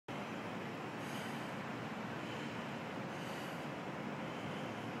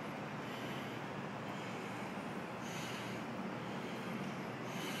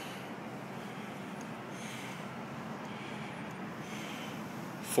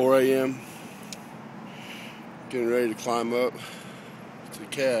4 a.m. Getting ready to climb up to the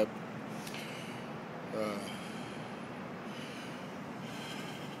cab.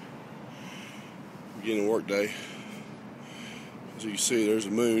 Beginning work day. As you can see, there's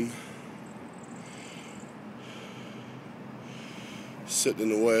a moon sitting in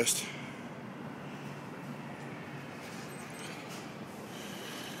the west.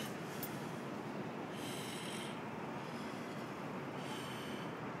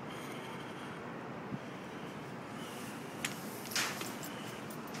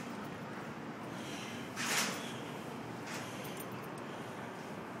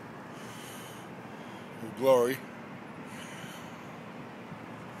 Glory.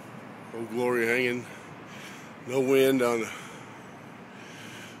 Old Glory hanging. No wind on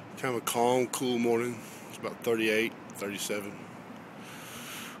kind of a calm, cool morning. It's about 38, 37.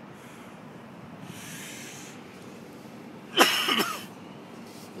 Got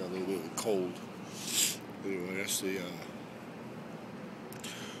a little bit of cold. Anyway, that's the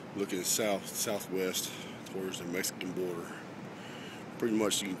looking southwest towards the Mexican border. Pretty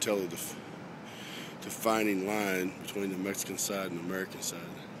much you can tell the defining line between the Mexican side and the American side.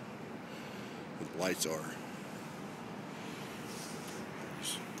 Where the lights are.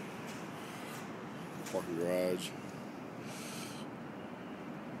 Parking garage.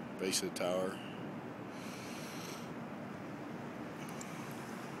 Base of the tower.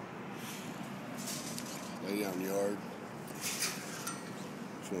 Lay down yard.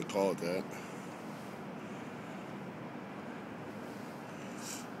 If you want to call it that.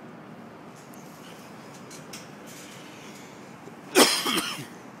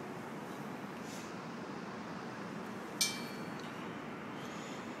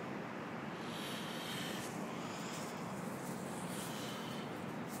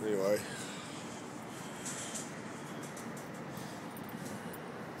 Anyway,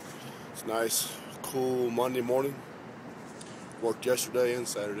 it's nice, cool Monday morning. Worked yesterday and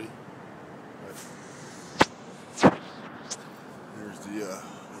Saturday. Here's the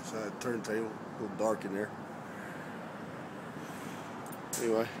inside turntable, a little dark in there.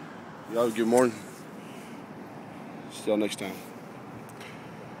 Anyway, y'all have a good morning. See y'all next time.